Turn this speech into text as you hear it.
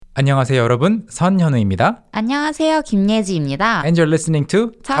안녕하세요 여러분, 선현우입니다. 안녕하세요, 김예지입니다. And you're listening to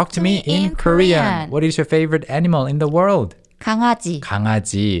Talk to Me in Korean. What is your favorite animal in the world? 강아지.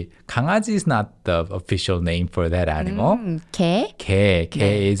 강아지. 강아지 is not the official name for that animal. 개. 개.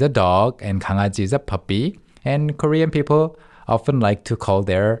 개 is a dog and 강아지 is a puppy. And Korean people often like to call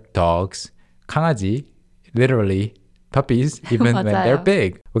their dogs 강아지, literally puppies, even when they're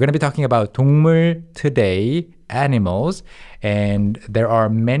big. We're going to be talking about 동물 today, animals, and there are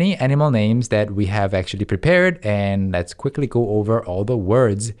many animal names that we have actually prepared, and let's quickly go over all the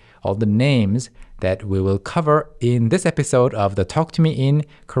words, all the names that we will cover in this episode of the Talk to Me in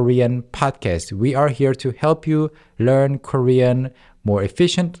Korean podcast. We are here to help you learn Korean more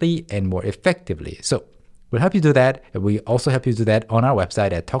efficiently and more effectively. So we'll help you do that. We also help you do that on our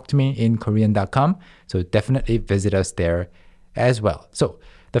website at talktomeinkorean.com. So definitely visit us there as well. So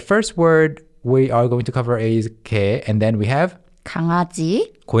the first word we are going to cover is 개, and then we have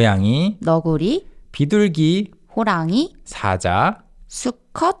강아지. 고양이, 너구리. 비둘기, 호랑이. 사자,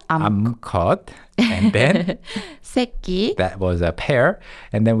 수컷. 암컷, and then 새끼. that was a pair.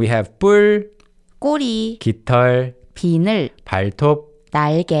 And then we have 뿔, 꼬리. 깃털, 비늘. 발톱,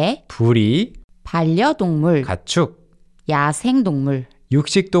 날개. 부리, 반려동물. 가축, 야생동물.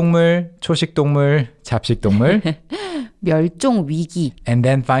 육식동물, 초식동물, 잡식동물, 멸종 위기. and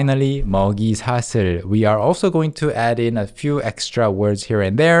then finally 먹이 사슬. We are also going to add in a few extra words here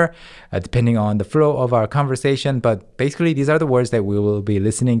and there, depending on the flow of our conversation. But basically, these are the words that we will be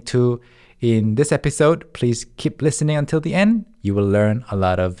listening to in this episode. Please keep listening until the end. You will learn a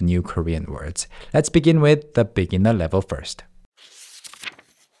lot of new Korean words. Let's begin with the beginner level first.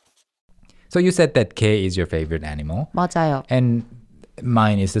 So you said that 개 is your favorite animal. 맞아요. And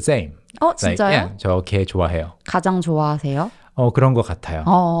mine is the same. 진짜요? Yeah, 저 개 좋아해요. 가장 좋아하세요? 그런 것 같아요.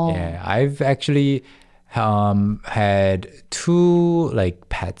 Yeah, I've actually had two like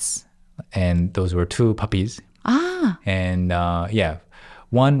pets, and those were two puppies. And yeah,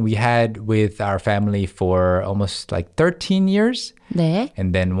 one we had with our family for almost like 13 years. 네.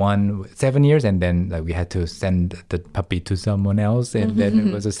 And then one 7 years, and then like, we had to send the puppy to someone else, and then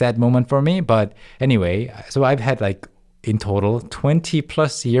it was a sad moment for me. But anyway, so I've had like in total 20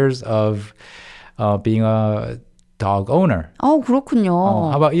 plus years of being a dog owner.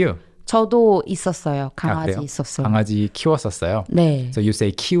 그렇군요. How about you? 저도 있었어요. 강아지 그래요? 있었어요. 강아지 키웠었어요? 네. So you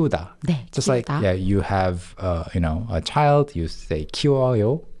say 키우다. 네. Just 키우다. like yeah, you have a child, you say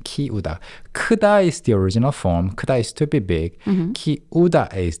키워요, 키우다. 크다 is the original form. 크다 is to be big.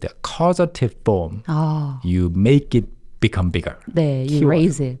 키우다 is the causative form. You make it become bigger. 네, you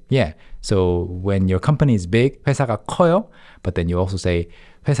raise it. Yeah. So when your company is big, 회사가 커요, but then you also say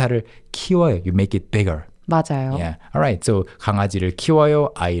회사를 키워요. You make it bigger. 맞아요. Yeah. All right. So 강아지를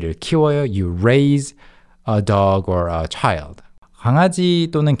키워요, 아이를 키워요. You raise a dog or a child. 강아지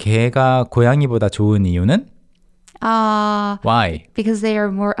또는 개가 고양이보다 좋은 이유는? Why? Because they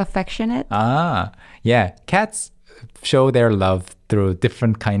are more affectionate. Yeah. Cats show their love through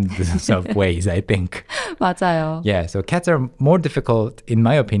different kinds of ways, I think. 맞아요. Yeah, so cats are more difficult, in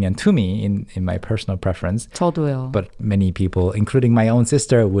my opinion, to me, in my personal preference. 저도요. But many people, including my own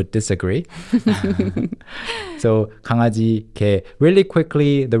sister, would disagree. So 강아지, 개, really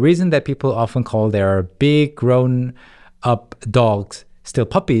quickly, the reason that people often call their big grown-up dogs still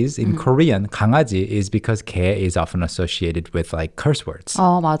puppies in Korean, 강아지, is because 개 is often associated with like curse words.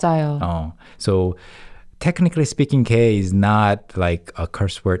 맞아요. So technically speaking, 개 is not like a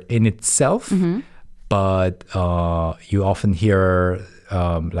curse word in itself, but you often hear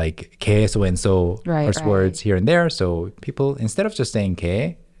like 개 so-and-so curse words here and there. So people, instead of just saying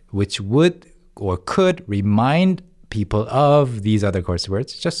개, which would or could remind people of these other curse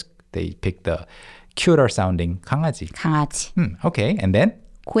words, just they pick the cuter sounding 강아지. 강아지. Okay, and then?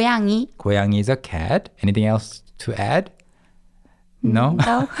 고양이. 고양이 is a cat. Anything else to add? No?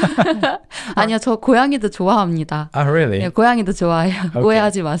 No. 아니요, 저 고양이도 좋아합니다. Really? 네, 고양이도 좋아해요. Okay.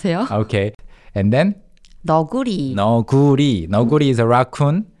 오해하지 마세요. Okay. And then? 너구리. 너구리. 너구리 is a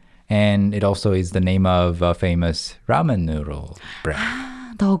raccoon, and it also is the name of a famous ramen noodle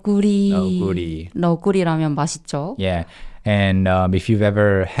brand. 너구리. 너구리. 너구리라면 맛있죠? Yeah. And if you've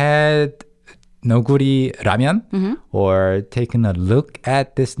ever had 너구리 ramen or taken a look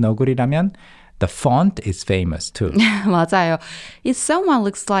at this 너구리 ramen, the font is famous too. 맞아요. It somewhat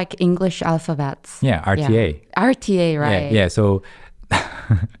looks like English alphabets. Yeah, RTA. Yeah. RTA, right? Yeah. So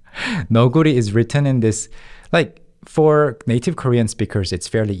너구리 is written in this, like for native Korean speakers, it's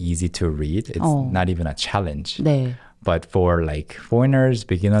fairly easy to read. It's not even a challenge. 네. But for like foreigners,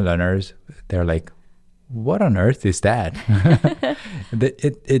 beginner learners, they're like, what on earth is that?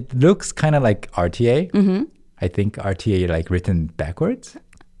 It looks kind of like RTA. I think RTA like written backwards.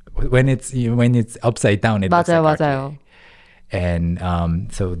 when it's upside down, it looks 맞아요, like 맞아요. RTA. And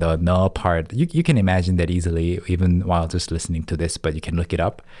so the no part, you can imagine that easily, even while just listening to this, but you can look it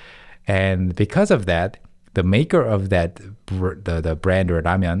up. And because of that, the maker of that, the brand or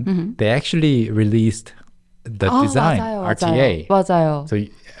ramen, they actually released the design, 맞아요, RTA. 맞아요. So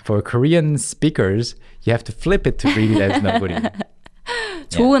for Korean speakers, you have to flip it to read it as 너구리.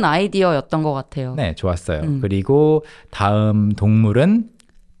 좋은 아이디어였던 것 같아요. 네, 좋았어요. 그리고 다음 동물은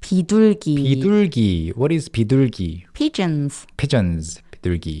비둘기. 비둘기. What is 비둘기? Pigeons. Pigeons.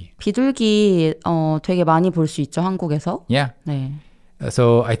 비둘기. 비둘기 되게 많이 볼 수 있죠, 한국에서. Yeah. 네.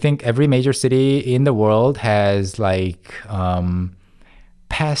 So I think every major city in the world has like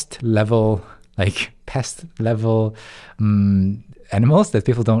past level animals that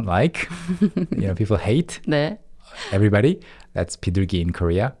people don't like. People hate. 네. Everybody. That's 비둘기 in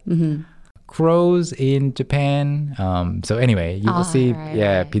Korea. Crows in Japan. So anyway, you will see,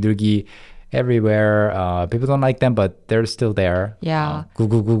 right. 비둘기 everywhere. People don't like them, but they're still there. Yeah.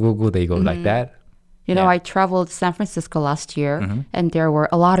 구구구구구, they go like that. You know, I traveled to San Francisco last year, and there were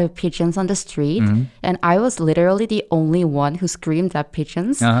a lot of pigeons on the street, and I was literally the only one who screamed at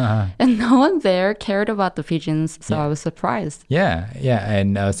pigeons, and no one there cared about the pigeons, so I was surprised. Yeah.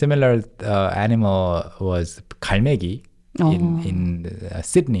 And a similar animal was 갈매기. In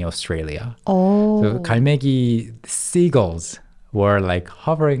Sydney, Australia. Oh. So 갈매기 seagulls were like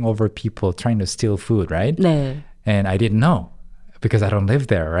hovering over people trying to steal food, right? 네. And I didn't know because I don't live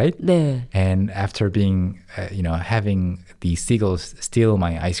there, right? 네. And after being, having the seagulls steal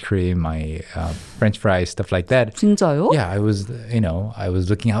my ice cream, my French fries, stuff like that. 진짜요? Yeah, I was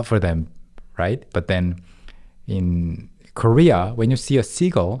looking out for them, right? But then in Korea, when you see a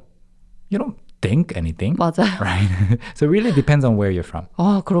seagull, you don't think anything. 맞아요. Right? So it really depends on where you're from.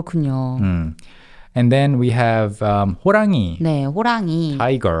 아, 그렇군요. And then we have 호랑이. 네, 호랑이.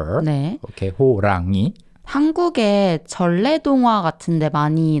 Tiger. 네. Okay, 호랑이. 한국에 전래동화 같은 데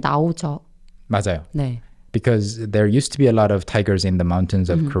많이 나오죠. 맞아요. 네. Because there used to be a lot of tigers in the mountains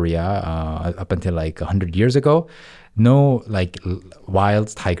of Korea up until like 100 years ago. No like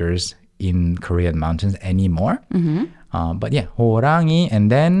wild tigers in Korean mountains anymore. But yeah, 호랑이 and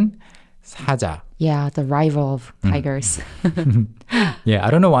then 사자. Yeah, the rival of tigers. Yeah, I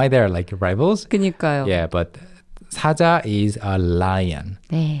don't know why they're like rivals. 그니까요. Yeah, but 사자 is a lion.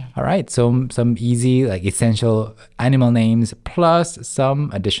 네. All right, so some easy, like essential animal names plus some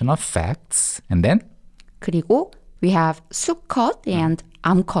additional facts. And then? 그리고 we have 수컷 and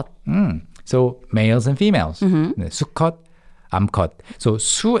암컷. So males and females. 네, 수컷, 암컷. So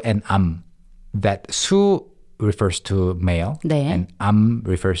수 and 암. That 수 refers to male 네. and 암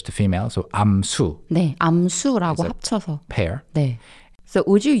refers to female. So 암수. 네, 암수라고 합쳐서. Pair. 네. So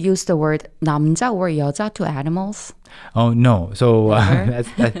would you use the word 남자 or 여자 to animals? Oh no. So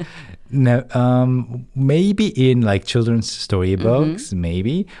no, maybe in like children's storybooks,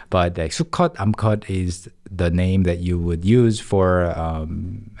 maybe, but like 수컷, 암컷 is the name that you would use for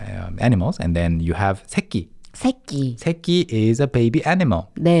animals, and then you have 새끼. 새끼. 새끼 is a baby animal.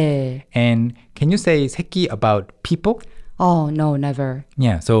 네. And can you say 새끼 about people? Oh, no, never.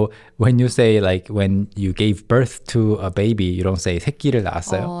 Yeah, so when you say like when you gave birth to a baby, you don't say 새끼를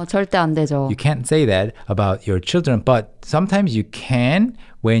낳았어요. 절대 안 되죠. You can't say that about your children, but sometimes you can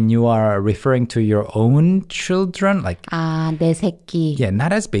when you are referring to your own children, like 아, 내 새끼. yeah,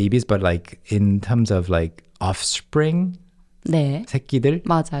 not as babies, but like in terms of like offspring. 네. 새끼들.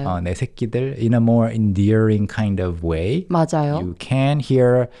 맞아요. 내 새끼들 in a more endearing kind of way. 맞아요. You can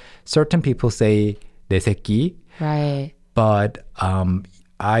hear certain people say 내 새끼. Right. But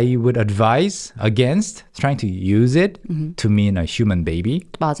I would advise against trying to use it to mean a human baby.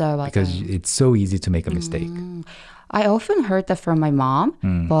 맞아요. Because it's so easy to make a mistake. I often heard that from my mom,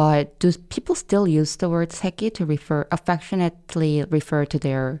 but do people still use the word 새끼 to affectionately refer to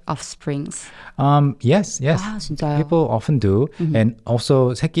their offsprings? Yes. 아, 진짜요? People often do. And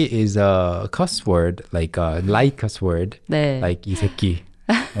also 새끼 is a cuss word, like a light cuss word. 네. Like 이 새끼.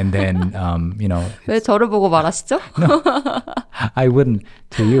 And then, 왜 저를 보고 말하시죠? I wouldn't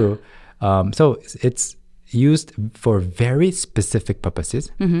to you. So it's used for very specific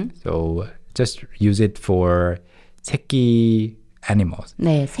purposes. So just use it for 새끼 animals.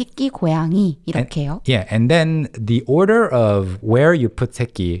 네, 새끼 고양이 이렇게요. And then the order of where you put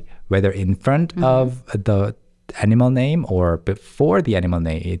새끼, whether in front of the animal name or before the animal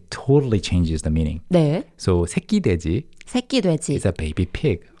name, it totally changes the meaning. 네. So 새끼 돼지 새끼 돼지. is a baby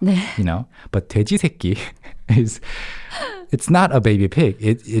pig. 네. But 돼지 새끼 it's not a baby pig.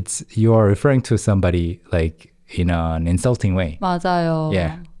 It's you're referring to somebody like in an insulting way. 맞아요.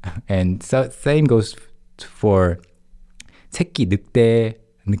 Yeah. And so same goes for 새끼 늑대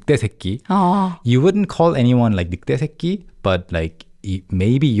늑대 새끼. 아, You wouldn't call anyone like 늑대 새끼, but like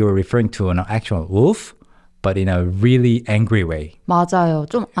maybe you're referring to an actual wolf, but in a really angry way. 맞아요.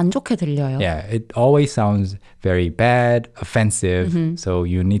 좀 안 좋게 들려요. Yeah, it always sounds very bad, offensive. So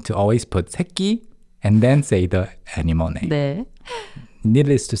you need to always put 새끼 and then say the animal name. 네.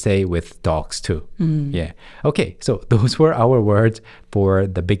 Needless to say with dogs too. Yeah. Okay, so those were our words for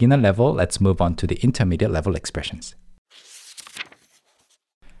the beginner level. Let's move on to the intermediate level expressions.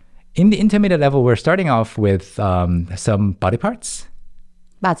 In the intermediate level, we're starting off with some body parts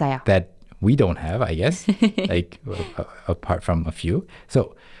맞아요. that we don't have, I guess, like apart from a few.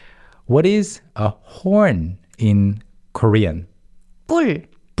 So, what is a horn in Korean? 뿔.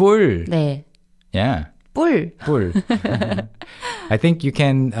 뿔. 네. Yeah. 뿔. 뿔. I think you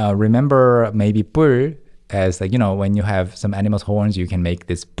can remember maybe 뿔 as like, you know, when you have some animals' horns, you can make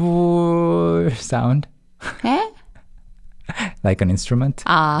this 뿔 sound 에? like an instrument.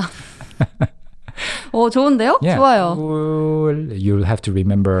 아. 좋은데요? Yeah. 좋아요. 뿔. You'll have to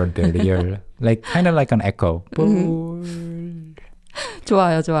remember the real, like kind of like an echo. 뿔.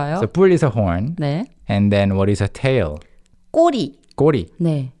 좋아요, 좋아요. So 뿔 is a horn. 네. And then what is a tail? 꼬리. 꼬리.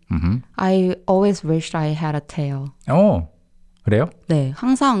 네. I always wished I had a tail. 오, 그래요? 네.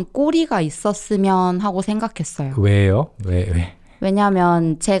 항상 꼬리가 있었으면 하고 생각했어요. 왜요? 왜?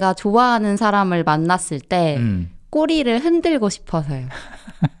 왜냐하면 제가 좋아하는 사람을 만났을 때 꼬리를 흔들고 싶어서요.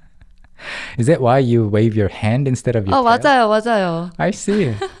 Is that why you wave your hand instead of your tail? 맞아요, 맞아요. I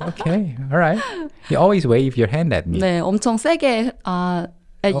see. Okay, all right. You always wave your hand at me. 네, 엄청 세게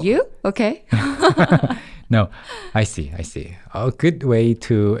at you? Okay. No, I see. A good way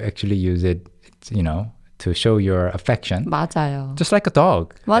to actually use it, you know, to show your affection. 맞아요. Just like a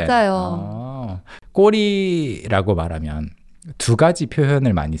dog. 맞아요. 꼬리라고 말하면 두 가지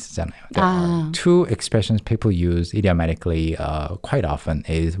표현을 많이 쓰잖아요. There are two expressions people use idiomatically quite often.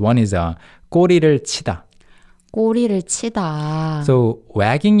 One is 꼬리를 치다. 꼬리를 치다. So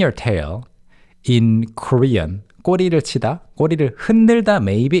wagging your tail in Korean, 꼬리를 치다, 꼬리를 흔들다,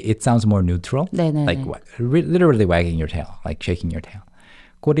 maybe it sounds more neutral. 네네. Like literally wagging your tail, like shaking your tail.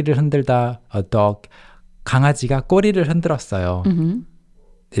 꼬리를 흔들다, a dog, 강아지가 꼬리를 흔들었어요.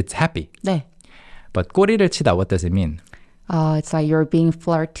 It's happy. 네. But 꼬리를 치다, what does it mean? It's like you're being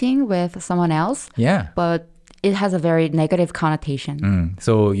flirting with someone else. Yeah. But it has a very negative connotation.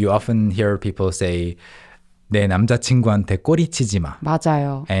 So you often hear people say, 내 남자친구한테 꼬리 치지 마.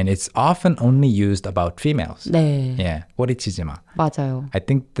 맞아요. And it's often only used about females. 네. Yeah, 꼬리 치지 마. 맞아요. I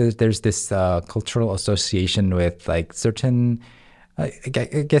think there's this cultural association with like certain, I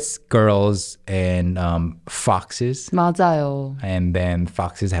guess, girls and foxes. 맞아요. And then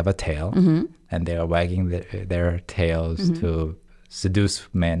foxes have a tail. And they are wagging their tails to seduce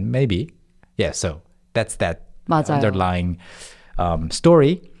men, maybe. Yeah, so that's that 맞아요. underlying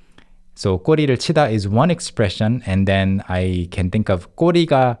story. So 꼬리를 치다 is one expression, and then I can think of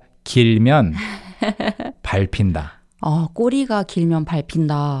꼬리가 길면 밟힌다. 꼬리가 길면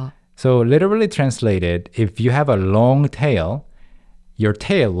밟힌다. So literally translated, if you have a long tail, your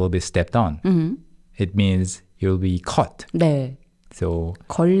tail will be stepped on. It means you'll be caught. 네. So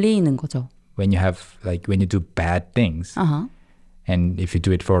걸리는 거죠. when you do bad things, and if you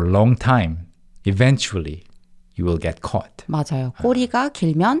do it for a long time, eventually you will get caught. 맞아요. 꼬리가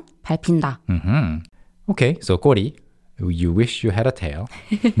길면 밟힌다. Okay, so 꼬리, you wish you had a tail.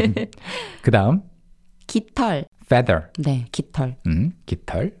 그 다음, 깃털. feather. 네, 깃털.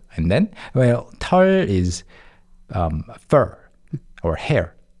 깃털. And then, well, 털 is fur or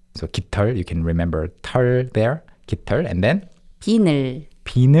hair. So 깃털, you can remember 털 there, 깃털. And then 비늘.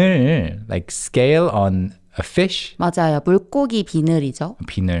 비늘, like scale on a fish. 맞아요. 물고기 비늘이죠.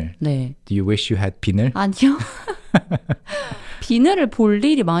 비늘. 네. Do you wish you had 비늘? 아니요. 비늘을 볼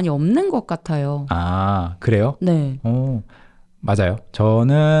일이 많이 없는 것 같아요. 아, 그래요? 네. 맞아요.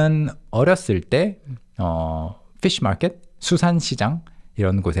 저는 어렸을 때 fish market, 수산시장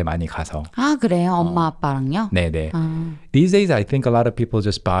이런 곳에 많이 가서. 아, 그래요? 엄마 아빠랑요? 네네. These days, I think a lot of people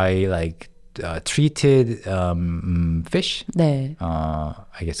just buy like treated fish. 네.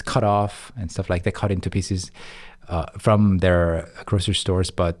 I guess cut off and stuff like that, cut into pieces from their grocery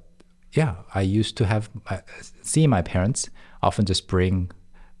stores. But yeah, I used to see my parents often just bring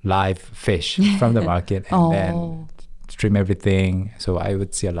live fish from the market and then trim everything. So I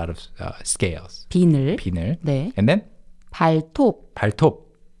would see a lot of scales. 비늘. 네. And then 발톱.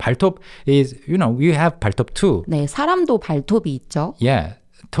 발톱 is, we have 발톱 too. 네, 사람도 발톱이 있죠. Yeah,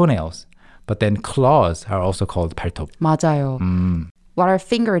 toenails. But then claws are also called 발톱. 맞아요. What are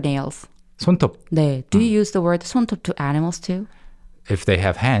fingernails? 손톱. 네. Do you use the word 손톱 to animals too? if they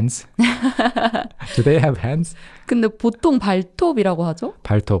have hands. Do they have hands? 근데 보통 발톱이라고 하죠?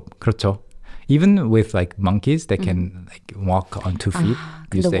 발톱, 그렇죠. Even with like monkeys, they can like walk on 2 feet.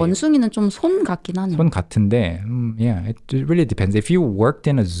 근데 원숭이는 좀 손 같긴 하네요. 손 같은데, yeah, it really depends. If you worked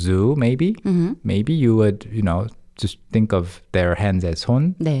in a zoo, maybe you would, just think of their hands as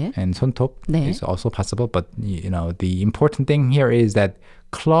손 네. and 손톱 네. is also possible. But, the important thing here is that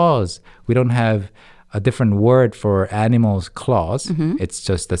claws, we don't have a different word for animals' claws. It's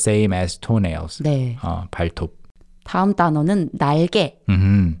just the same as toenails. 네. 발톱. 다음 단어는 날개.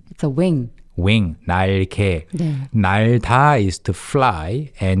 It's a wing. Wing, 날개. 네. 날다 is to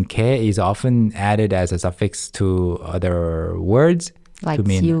fly, and 개 is often added as a suffix to other words. Like to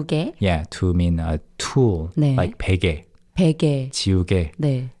mean, 지우개. Yeah, to mean a tool, 네. like 베개, 베개. 지우개,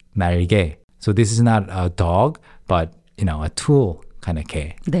 네. 날개. So this is not a dog, but a tool kind of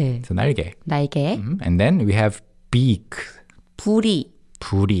개. 네. So 날개. 날개. And then we have beak. 부리.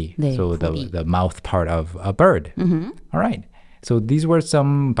 부리. 네, So 부리. the mouth part of a bird. All right. So these were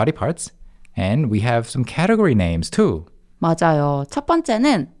some body parts. And we have some category names too. 맞아요. 첫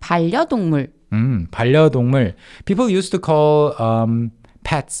번째는 반려동물. 반려동물. People used to call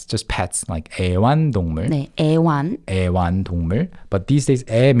pets, just pets, like 애완동물. 네, 애완. 애완동물. But these days,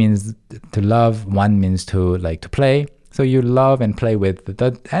 애 means to love, 완 means to play. So you love and play with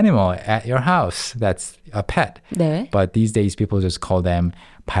the animal at your house. That's a pet. 네. But these days, people just call them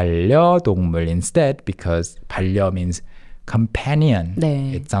반려동물 instead because 반려 means companion.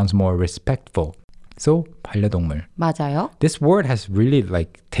 네. It sounds more respectful. So, 반려동물. 맞아요. This word has really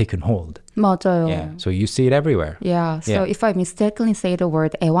taken hold. 맞아요. Yeah. So you see it everywhere. Yeah. So if I mistakenly say the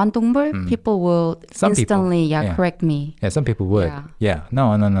word 애완동물, people will Some instantly people, correct me. Yeah, some people would. Yeah.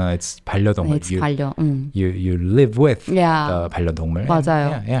 No, it's 반려동물. It's 반려. You live with Yeah. the 반려동물.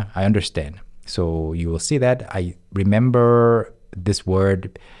 맞아요. Yeah, I understand. So you will see that. I remember this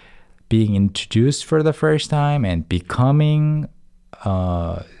word being introduced for the first time and becoming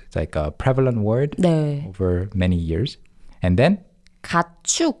like a prevalent word 네. over many years. And then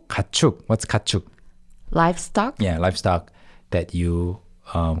가축. 가축. What's 가축? Livestock. Yeah, livestock that you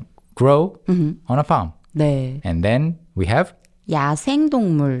grow on a farm. 네. And then we have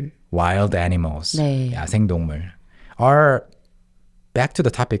야생동물. wild animals. 네. 야생동물. Back to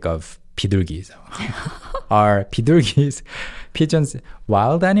the topic of 비둘기s. Are 비둘기s, pigeons,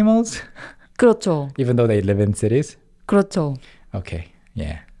 wild animals? 그렇죠. Even though they live in cities? 그렇죠. Okay,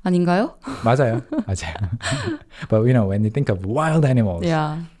 yeah. 아닌가요? 맞아요. But when you think of wild animals,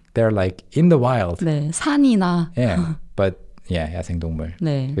 Yeah. they're like in the wild. 네, 산이나. Yeah, but 야생동물.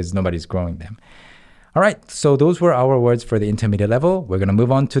 네. Because nobody's growing them. All right, so those were our words for the intermediate level. We're going to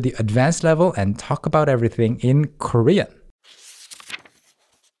move on to the advanced level and talk about everything in Korean.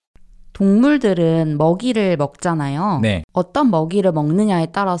 동물들은 먹이를 먹잖아요. 네. 어떤 먹이를 먹느냐에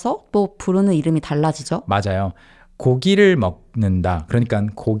따라서 또 부르는 이름이 달라지죠? 맞아요. 고기를 먹는다. 그러니까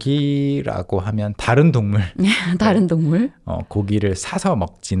고기라고 하면 다른 동물. 다른 동물? 고기를 사서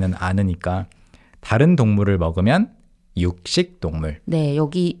먹지는 않으니까 다른 동물을 먹으면 육식 동물. 네,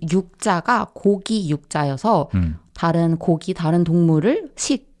 여기 육자가 고기 육자여서 다른 고기, 다른 동물을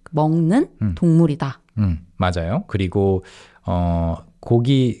먹는 동물이다. 맞아요. 그리고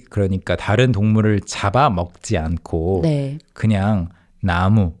고기 그러니까 다른 동물을 잡아 먹지 않고 네. 그냥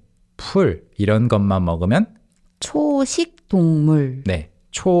나무, 풀 이런 것만 먹으면 초식 동물. 네.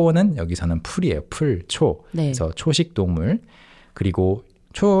 초는 여기서는 풀이에요. 풀, 초. 네. 그래서 초식 동물. 그리고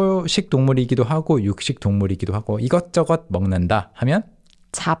초식 동물이기도 하고 육식 동물이기도 하고 이것저것 먹는다 하면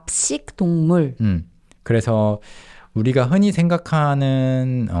잡식 동물. 그래서 우리가 흔히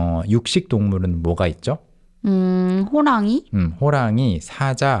생각하는 육식 동물은 뭐가 있죠? 호랑이. 호랑이,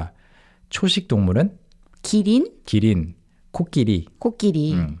 사자. 초식 동물은? 기린, 코끼리.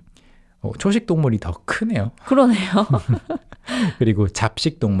 초식 동물이 더 크네요. 그러네요. 그리고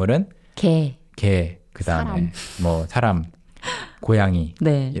잡식 동물은? 개. 그다음에 사람, 고양이.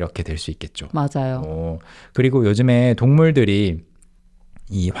 네. 이렇게 될 수 있겠죠. 맞아요. 그리고 요즘에 동물들이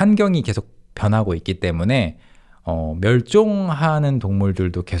이 환경이 계속 변하고 있기 때문에 멸종하는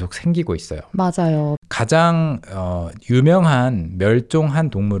동물들도 계속 생기고 있어요. 맞아요. 가장 유명한 멸종한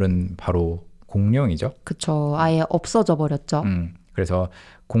동물은 바로 공룡이죠. 그쵸. 아예 없어져 버렸죠. 그래서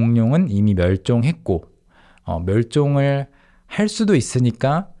공룡은 이미 멸종했고 멸종을 할 수도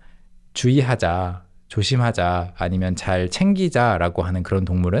있으니까 주의하자, 조심하자, 아니면 잘 챙기자라고 하는 그런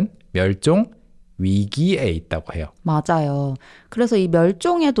동물은 멸종 위기에 있다고 해요. 맞아요. 그래서 이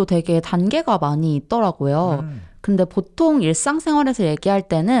멸종에도 되게 단계가 많이 있더라고요. 근데 보통 일상생활에서 얘기할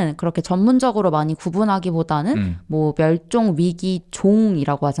때는 그렇게 전문적으로 많이 구분하기보다는 뭐 멸종 위기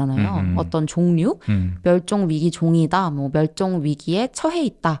종이라고 하잖아요. 어떤 종류, 멸종 위기 종이다, 뭐 멸종 위기에 처해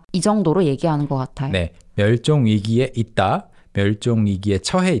있다 이 정도로 얘기하는 것 같아요. 네, 멸종 위기에 있다, 멸종 위기에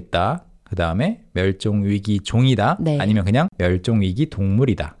처해 있다. 그 다음에 멸종 위기 종이다. 네. 아니면 그냥 멸종 위기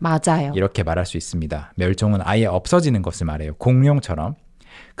동물이다. 맞아요. 이렇게 말할 수 있습니다. 멸종은 아예 없어지는 것을 말해요. 공룡처럼.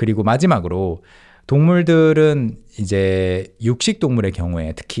 그리고 마지막으로 동물들은 이제 육식 동물의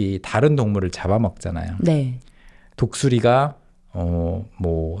경우에 특히 다른 동물을 잡아먹잖아요. 네. 독수리가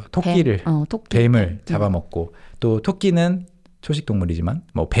뭐 토끼를 뱀을 잡아먹고 또 토끼는 초식 동물이지만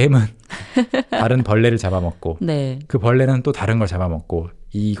뭐 뱀은 다른 벌레를 잡아먹고 네. 그 벌레는 또 다른 걸 잡아먹고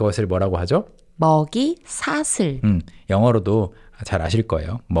이것을 뭐라고 하죠? 먹이 사슬. 영어로도 잘 아실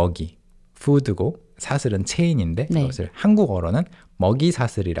거예요. 먹이, 푸드고 사슬은 체인인데 네. 그것을 한국어로는 먹이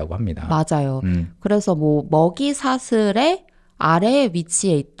사슬이라고 합니다. 맞아요. 그래서 뭐 먹이 사슬의 아래에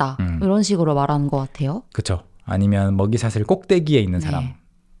위치해 있다. 이런 식으로 말하는 것 같아요. 그렇죠. 아니면 먹이 사슬 꼭대기에 있는 사람. 네.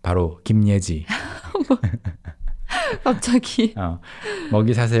 바로 김예지. 갑자기.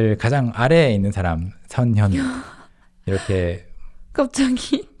 먹이 사슬 가장 아래에 있는 사람 선현우. 이렇게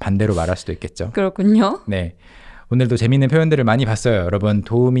갑자기. 반대로 말할 수도 있겠죠. 그렇군요. 네. 오늘도 재미있는 표현들을 많이 봤어요. 여러분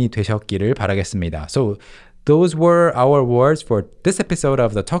도움이 되셨기를 바라겠습니다. So those were our words for this episode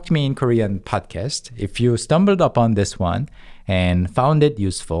of the Talk to Me in Korean podcast. If you stumbled upon this one and found it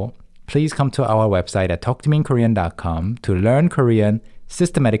useful, please come to our website at talktomeinkorean.com to learn Korean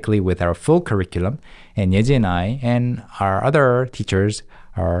systematically with our full curriculum. And Yeji and I and our other teachers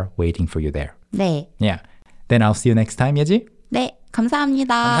are waiting for you there. 네. Yeah. Then I'll see you next time, Yeji. 네.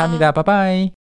 감사합니다. 감사합니다. Bye-bye.